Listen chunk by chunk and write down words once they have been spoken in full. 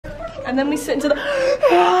and then we sit into the.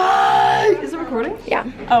 Is it recording? Yeah.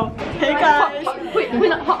 Oh, hey guys.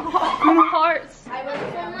 Hearts.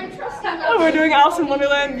 Oh, we're doing Alice in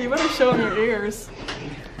Wonderland. You better show them your ears.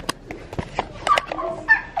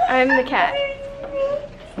 I'm the cat.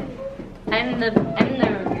 I'm the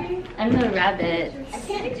rabbit. I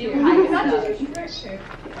can't do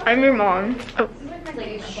I'm your mom. Oh.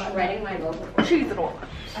 Shredding my local. She's the one.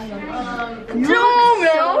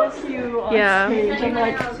 No. Yeah.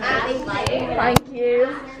 Like, Thank you.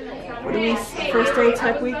 what do we first day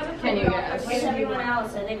tech week? Can you guess? Everyone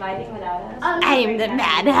else, are they vibing without us? I'm the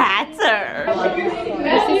Mad Hatter.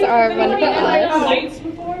 This is our wonderful Alice.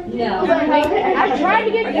 No. I tried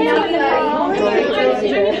to get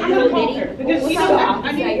Because you know,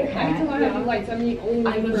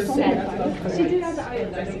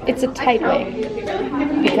 It's a tight wig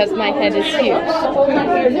because my head is huge. Oh my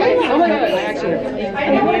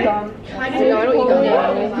god. I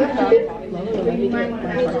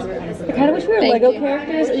kind of wish we were Lego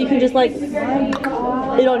characters and you can just like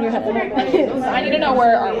it on your head. I need to know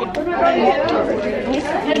where are we.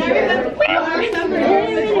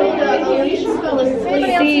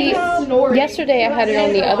 See, yesterday I had it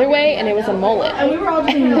on the other way and it was a mullet.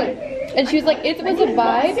 And she was like, it was a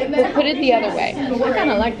vibe, but put it the other way. I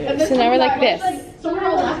kind of like it. So now we're like this.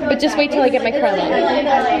 But just wait till I get my crown on.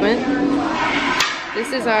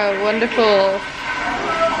 This is our wonderful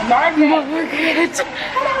Margaret.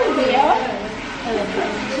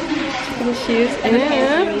 The shoes.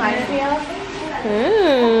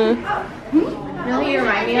 Really, you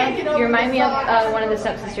remind me of? You remind me of one of the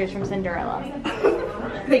stepsisters from Cinderella.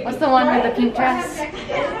 What's the one with the pink dress?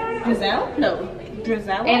 Giselle? No.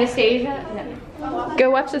 Giselle? Anastasia? No. Go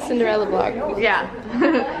watch the Cinderella vlog. Yeah.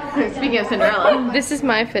 Speaking of Cinderella. This is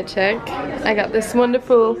my fit check. I got this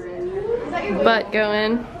wonderful butt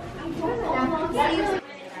going.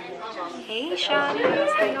 Hey Shawnies,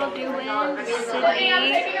 how y'all doing?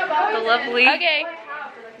 Sydney, the lovely. Okay.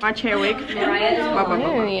 My chair wig.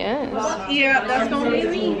 Oh yes. Yeah, that's gonna be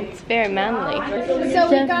me. It's very manly. So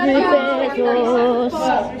we got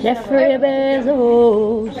Jeffrey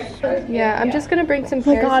Bezos. Yeah, I'm just gonna bring some.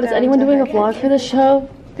 Oh my god, is anyone doing a vlog for this show?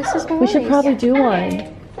 This is We should probably do one.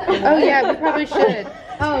 Oh yeah, we probably should.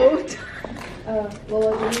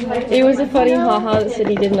 It was a funny haha that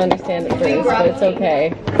Sydney didn't understand at first, but it's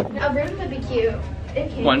okay. A room would be cute.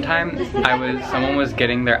 One time, someone was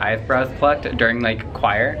getting their eyebrows plucked during like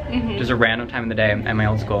choir, just a random time of the day at my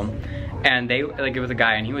old school, and it was a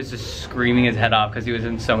guy, and he was just screaming his head off because he was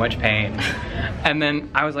in so much pain. And then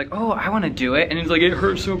I was like, oh, I want to do it, and he's like, it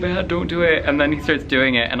hurts so bad, don't do it. And then he starts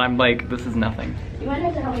doing it, and I'm like, this is nothing. You might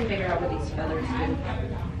have to help me figure out what these feathers do.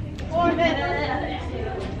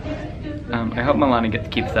 I hope Milana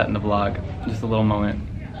keeps that in the vlog, just a little moment.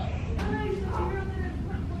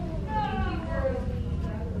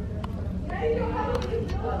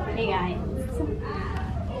 Hey guys.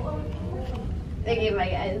 Thank you, my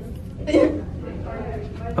guys.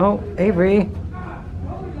 Oh, Avery.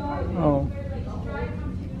 Oh.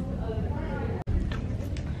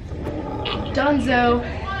 Dunzo.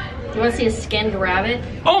 You want to see a skinned rabbit?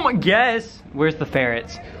 Oh my, yes! Where's the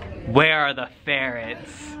ferrets? Where are the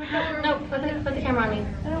ferrets? No, put the camera on me.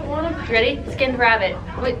 I don't want to. You ready? Skinned rabbit.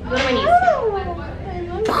 Wait, what do I need?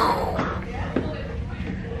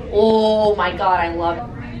 Oh my god, I love it.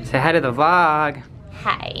 Say hi to the vlog.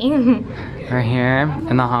 Hi. We're here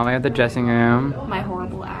in the hallway of the dressing room. My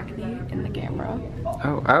horrible acne in the camera.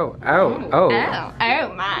 Oh my. Oh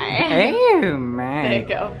my. Oh my. There you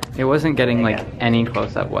go. It wasn't getting like any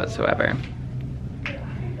close-up whatsoever.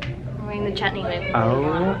 I'm wearing the chutney wig.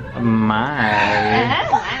 Oh my.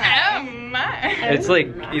 Oh my. It's like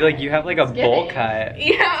you have like a bowl cut.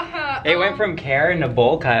 Yeah. It went from Karen to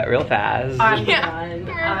bowl cut real fast. I'm done.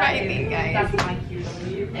 That's my cute.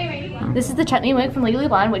 This is the chutney wig from Legally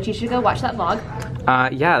Blonde, which you should go watch that vlog.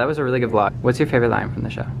 Yeah, that was a really good vlog. What's your favorite line from the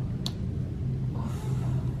show?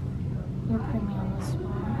 You're putting me on the spot.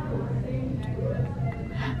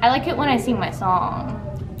 I like it when I sing my song.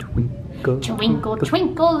 Twinkle, Twinkle,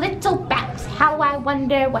 twinkle, little bats, how I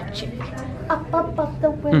wonder what you like. Up above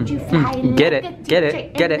the world you fly. Get it, get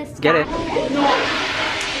it, get it, get it.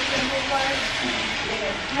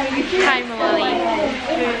 Hi, Melanie.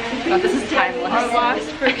 Oh, this is timeless. Our last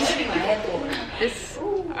person.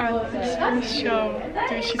 Our show.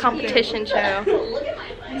 Competition show.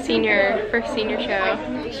 First senior show.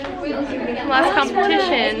 Last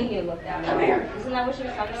competition.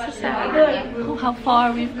 So sad. Oh, how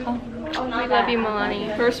far we've come. We love you, Melanie.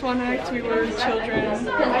 First one act, we were children.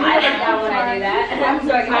 I did that when I do that. I'm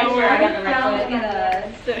sorry, I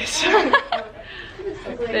got the This.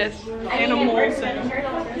 this animals and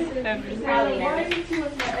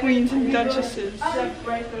queens and duchesses.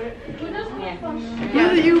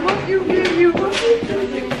 Yeah, you.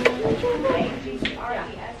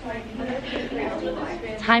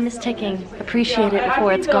 Time is ticking. Appreciate it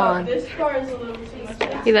before it's gone.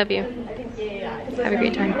 We love you. Have a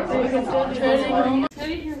great time.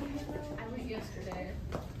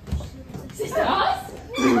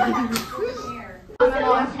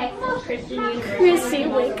 Chrissy,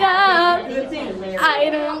 wake up! I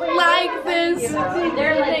don't like this.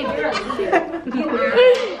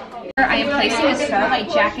 I am placing a star. My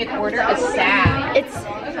jacket order is sad. It's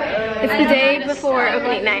the day before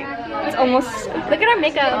opening night. It's almost. Look at our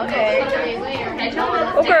makeup. Okay.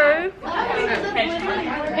 Okay.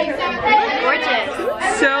 Gorgeous.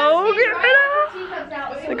 So good.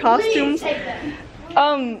 The costumes.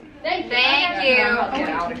 Thank you.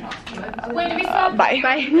 Bye.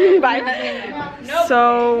 Bye. Bye. So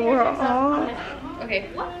we're all. Okay.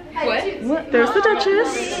 What? There's the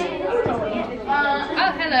Duchess.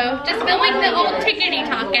 Oh, hello. Just filming the old tickety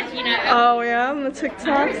talk, as you know. Oh yeah, the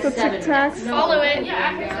TikToks. Follow it.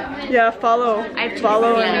 Yeah, follow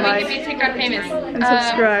and like Be TikTok famous. and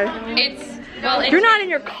subscribe. It's You're not in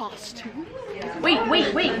your costume. Wait.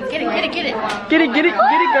 Get it. Get it, girl. Get it,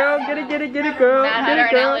 girl. Get it,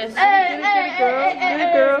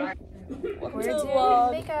 girl. We're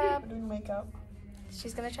doing makeup. Doing makeup.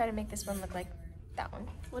 She's gonna try to make this one look like that one.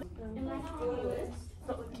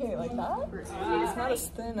 Okay, like that? It's not as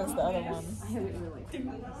thin as the other one.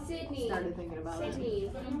 Sydney.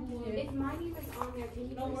 If mine even on there, can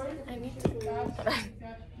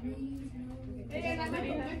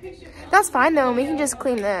you That's fine though, we can just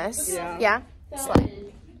clean this. Yeah? Slay.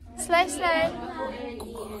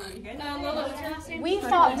 We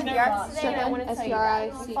fought for the arts today, and I want to tell you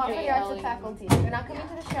that. We fought for the arts of faculty. They're not coming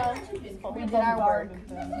to the show, but we did our work.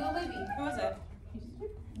 Who was it?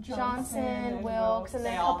 Johnson, Wilkes, and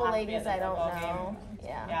then a couple ladies I don't know.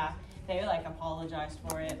 Yeah, they like apologized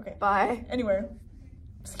for it. Okay. Bye. Anyway,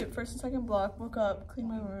 skip first and second block, woke up, clean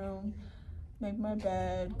my room, make my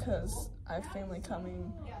bed, because I have family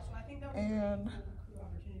coming, and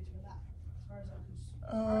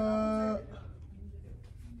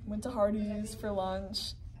went to Hardee's for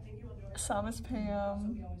lunch, saw Miss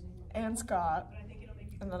Pam and Scott,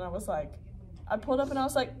 and then I was like, I pulled up and I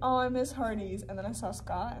was like, oh, I miss Hardee's, and then I saw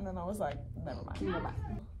Scott, and then I was like, never mind.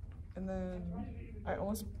 And then I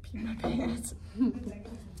almost peed my pants.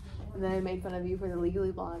 And then I made fun of you for the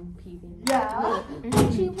Legally Blonde peeing. Yeah.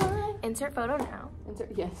 Insert photo now.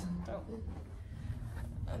 Yes.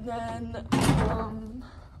 And then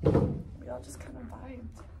we all just kind of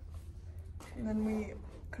vibed. And then we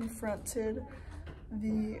confronted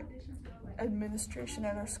the administration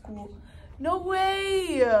at our school. No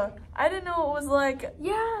way! I didn't know it was like.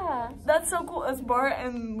 Yeah. That's so cool. It's Bart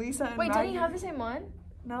and Lisa and Wait, Maggie. didn't you have the same one?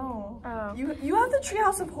 No. Oh. You have the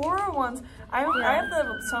Treehouse of Horror ones. I have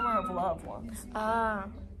the Summer of Love ones. Ah.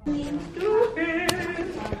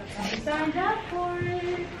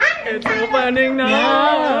 It's opening night.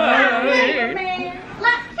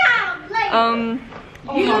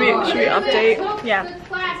 Should we update? Yeah.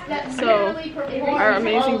 So, our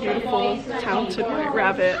amazing, beautiful, talented white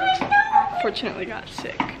rabbit fortunately got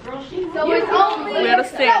sick. We had a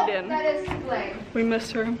stand-in. We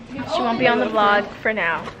missed her. She won't be on the vlog for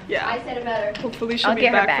now. Yeah. Hopefully she'll be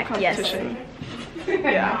get her back for back, yes. competition.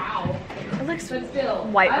 Yeah. It looks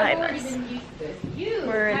white behind us.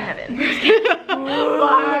 We're in heaven.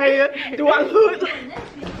 Why do I look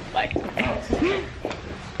like?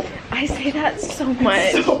 I say that so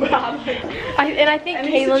much. So bad. And I think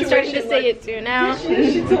Kaylin's starting to say it too now.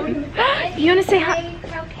 You want to say hi?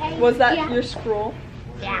 Was that your scroll?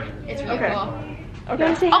 Yeah, it's really Okay. cool. You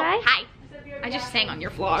want to say hi? Hi. I just sang on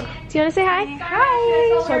your vlog. Do you want to say hi?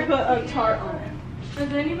 Hi. So I put a tart on it.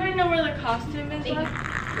 Does anybody know where the costume bins are?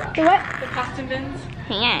 The what? The costume bins?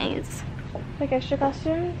 Yes. Like extra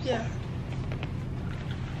costumes? Yeah.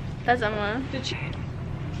 That's Emma.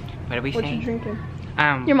 What are we What you saying? drinking?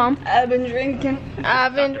 Your mom? I've been drinking.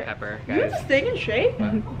 I've been. Dr. Pepper, You're guys. just staying in shape.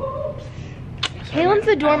 Kaylin's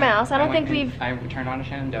the dormouse. I don't think we've. I turned on a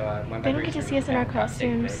Shenandoah. Went They by don't get to Roosters, see us in our and got steak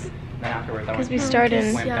costumes. fix. Then afterwards, I Because went we start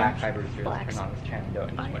in. went back by Roosters, Blacks. turned on the Shenandoah,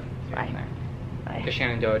 and just went Bye. from there. Bye. The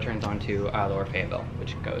Shenandoah turns on to Lower Fayetteville,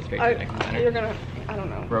 which goes straight to the Nixon Center. You're gonna. I don't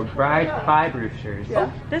know. Road ride by Roosters.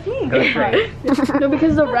 Yeah. That's me. Go straight. No,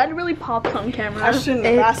 because the red really pops on camera. I shouldn't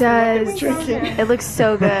have It asked them what they does. were drinking. It looks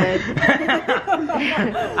so good.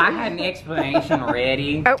 I had an explanation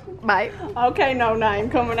ready. Oh, bye. Okay, no, now I'm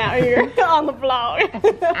coming out here on the vlog.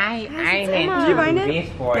 I Did you find it? this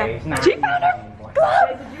boy. It's not She found it?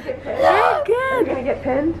 Very good. Gonna get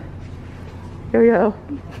pinned? Here we go.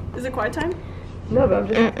 Is it quiet time? No, but I'm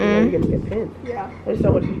just asking, are you gonna get pinned? Yeah. I just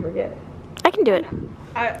don't want you to forget. I can do it.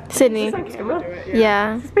 Sydney. Is this on camera?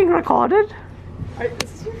 Yeah. Is this being recorded? Is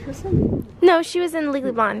this your first time? No, she was in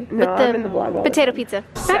Legally Blonde. No, with I'm in the vlog all the potato pizza.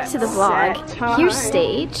 Back to the vlog. Here's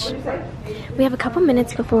stage. We have a couple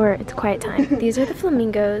minutes before it's quiet time. These are the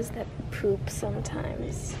flamingos that poop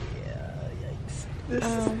sometimes.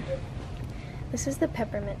 This is the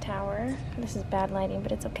peppermint tower. This is bad lighting,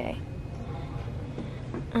 but it's okay.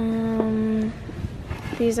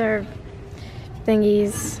 These are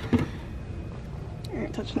thingies. You're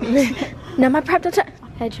touching this. No, my prep don't touch.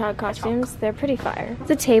 Hedgehog costumes. They're pretty fire.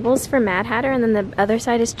 The table's for Mad Hatter, and then the other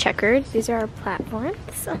side is checkered. These are our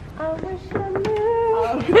platforms. I wish I knew.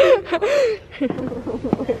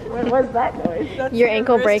 What was that noise? That's Your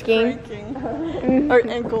ankle breaking. Or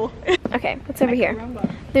ankle. Okay, what's over here?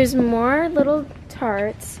 There's more little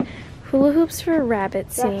tarts. Hula hoops for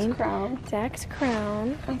rabbit scene. Zach's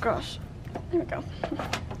crown. Oh gosh. There we go.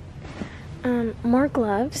 More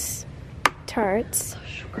gloves. Tarts.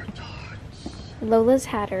 Lola's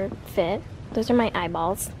Hatter fit. Those are my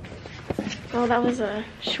eyeballs. Well, that was a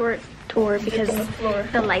short tour because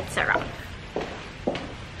the lights are off.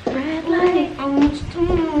 Red light. I'm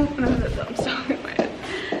sorry, my head.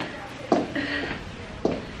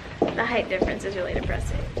 The height difference is really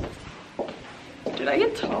depressing. Did I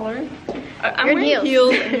get taller? I'm You're wearing heels.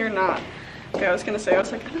 heels and you're not. Okay, I was gonna say, I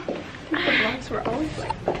was like, I don't think the vlogs were always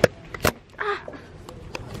like that.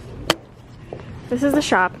 This is the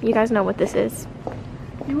shop. You guys know what this is.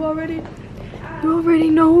 You already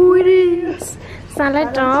know who it is.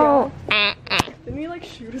 Salad don't. Didn't he like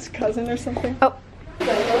shoot his cousin or something? Oh.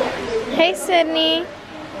 Hey, Sydney.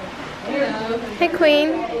 Hey,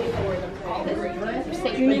 Queen.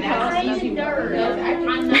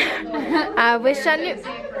 I wish I knew.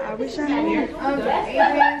 I wish I knew.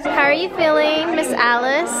 How are you feeling, Miss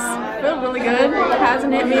Alice? I feel really good.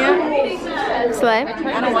 Hasn't hit me yet. Slay.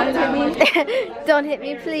 I don't want it to hit me. Don't hit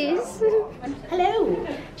me, please. Hello.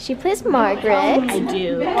 She plays Margaret. I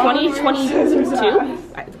do. 2022?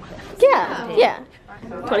 Yeah.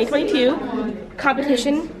 2022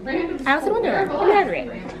 competition. Alice in Wonderland. Margaret.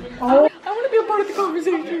 I want to be a part of the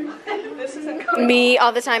conversation. This isn't Me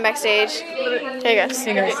all the time backstage. Here you go.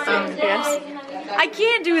 Here you go. I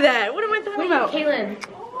can't do that. What am I talking about? Caitlin.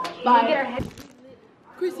 Bye.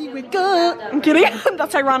 Chrissy, wake up. I'm kidding.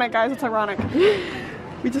 That's ironic, guys. That's ironic.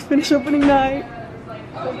 We just finished opening night.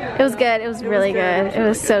 It was good. It was really good. It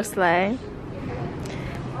was so slay.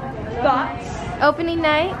 Thoughts? Opening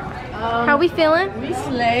night. How we feeling? We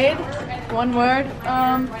slayed. One word.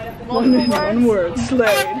 One word.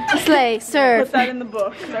 Slayed. Slay. Serve. Put that in the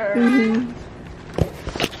book, sir.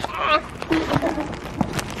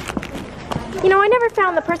 You know, I never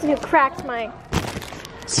found the person who cracked my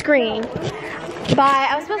screen. Bye.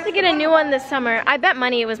 I was supposed to get a new one this summer. I bet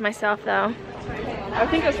money it was myself, though. I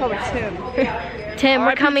think it was probably Tim. Tim,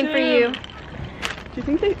 we're coming for you. Do you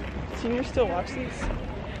think the seniors still watch these?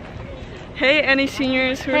 Hey, any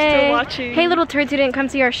seniors who are still watching. Hey, little turds who didn't come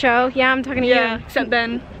see our show. Yeah, I'm talking to you. Yeah, except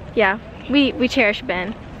Ben. Yeah, we cherish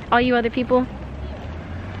Ben. All you other people,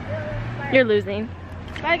 you're losing.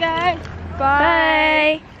 Bye, guys.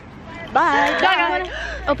 Bye. Bye. Bye.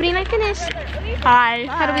 Opening night finished. Hi.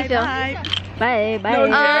 How do we feel? Bye. Bye.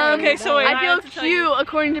 Okay, so wait, I feel cute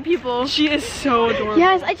according to people. She is so adorable.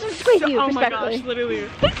 Yes, I just squeeze you Oh my respectfully. gosh, literally.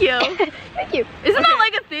 Thank you. Thank you. Isn't that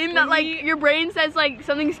like a thing that like your brain says like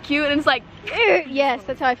something's cute and it's like Yes,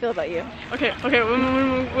 that's how I feel about you. Okay,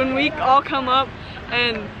 when we all come up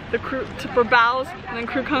and the crew for bows and then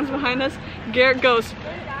crew comes behind us, Garrett goes,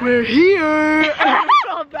 "We're here!" And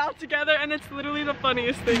we're all bow together and it's literally the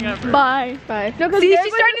funniest thing ever. bye. Bye. No, see,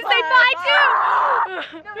 she's starting to say bye too. No,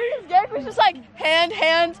 because Derek was just like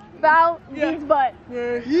hand, bow, means butt.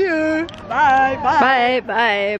 We're here! Bye, bye. Bye.